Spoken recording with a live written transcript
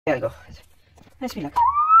There we go. Let's be like,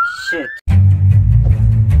 shit.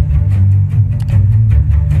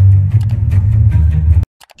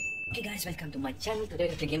 Hey guys, welcome to my channel. Today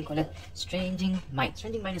we play a game called Stranging Mind.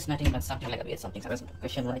 Stranging Mind is nothing but something like a weird something. I was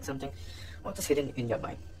question like something. What is hidden in your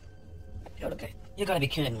mind? You're okay. You gotta be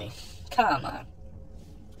kidding me. Come on.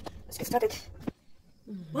 Let's get started.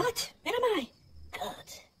 What? Where am I? God.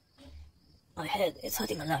 My head is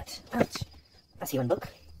hurting a lot. Ouch. I see one book.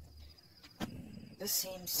 This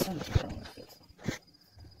seems something wrong with it.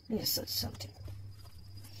 There's such something.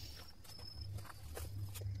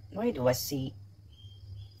 Why do I see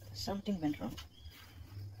something went wrong?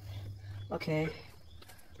 Okay.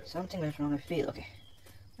 Something went wrong, I feel. Okay.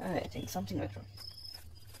 I think something went wrong.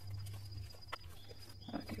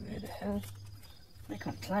 Okay, where the hell? I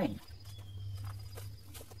can't climb.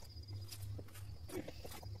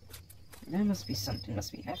 There must be something, I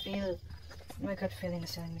feel my gut feeling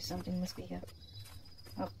is telling me something must be here.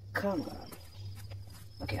 Oh, come on.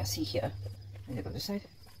 Okay, I see here. I need to go this side.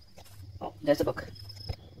 Oh, there's a book.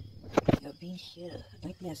 You've been here.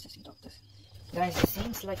 Nightmares testing doctors. Guys, it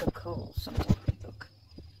seems like a call. Something. Look.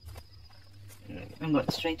 I'm going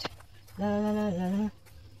straight. La la la la la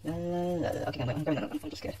la la la. Okay, I'm going. I'm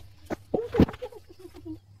just scared.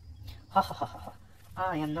 Ha ha ha ha.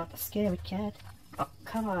 I am not a scary cat. Oh,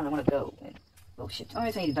 come on, I wanna go. Oh shit. Oh,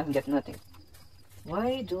 I think it doesn't get nothing.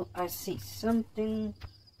 Why do I see something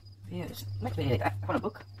weird? Might be I found a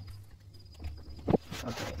book.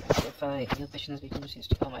 Okay, if I your patient has become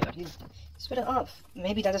used to, oh my god, you spit it off.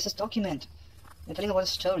 Maybe that is his document. I'm telling about a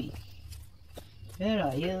story. Where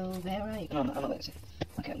are you? Where are you? No, I'm not going to say.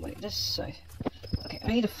 Okay, I'm going this side. Okay, I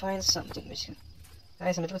need to find something which can.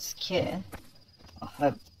 Guys, I'm a little scared.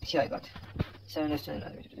 Oh, here I got 7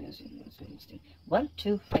 1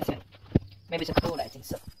 2 5 7. Maybe it's a code, I think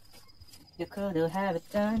so. You could have it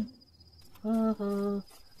done. Oh,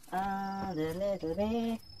 a little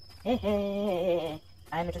bit. Hey, hey,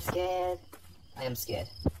 I'm a little scared. I am scared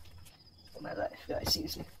for my life, guys,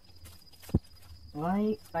 seriously.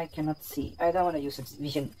 Why I cannot see? I don't want to use its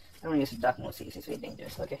vision. I don't want to use the dark mode, seriously, it's very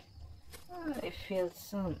dangerous, okay? I feel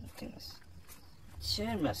something.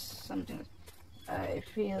 Something. I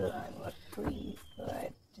feel I'm not free.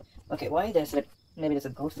 Right. Okay, why there's like, maybe there's a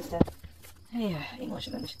ghost instead? Hey,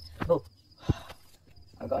 emotion damage. Oh.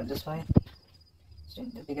 I got this fine.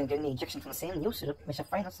 We can get an injection from the same new syrup. We shall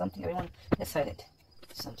find out something, everyone. Let's hide it.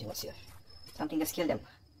 Something was here. Something just killed them.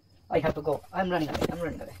 I have to go. I'm running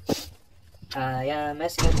away. I am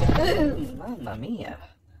messing up. Oh, mamma mia.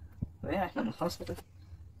 Where am I? In the hospital.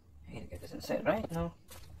 I need to get this inside right now.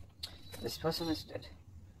 This person is dead.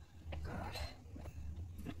 God.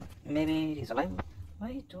 Maybe he's alive.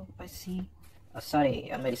 Why do I see? Oh,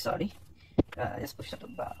 sorry. I'm very sorry. Just push up the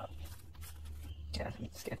bar. Yeah, I'm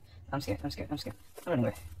scared. I'm running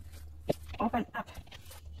away. Open up.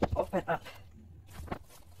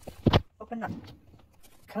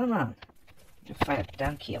 Come on. To find a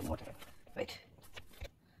damn key or whatever. Wait.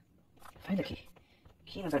 Find the key.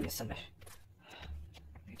 Key must be somewhere.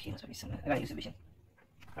 I gotta use the vision.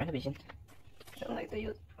 Find the vision. Don't like the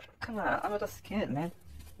use. Come on, I'm not scared, man.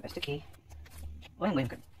 Where's the key? Oh, I'm going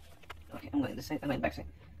good. Okay, I'm going this side. I'm going back side.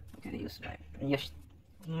 Okay, use my. Yes.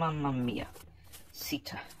 Mamma mia.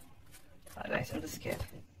 Sita. Guys, I'm just scared.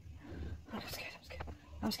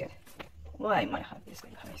 I'm scared. Why my heart is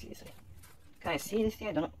going high, seriously? Guys, seriously,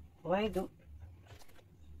 I don't know. Why do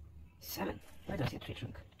 7? Why do I see a 3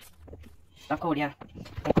 trunk? The code, yeah.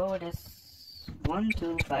 The code is 1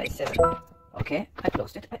 2 5 7. Okay, I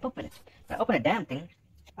closed it. I open it. I open a damn thing.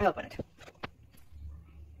 I open it.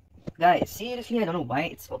 Guys, seriously, I don't know why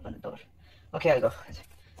it's open the door. Okay, I'll go.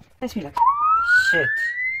 Let's be like, shit.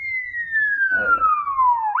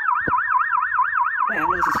 My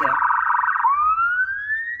ambulance is here.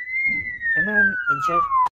 Am I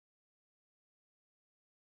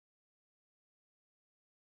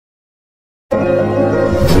injured?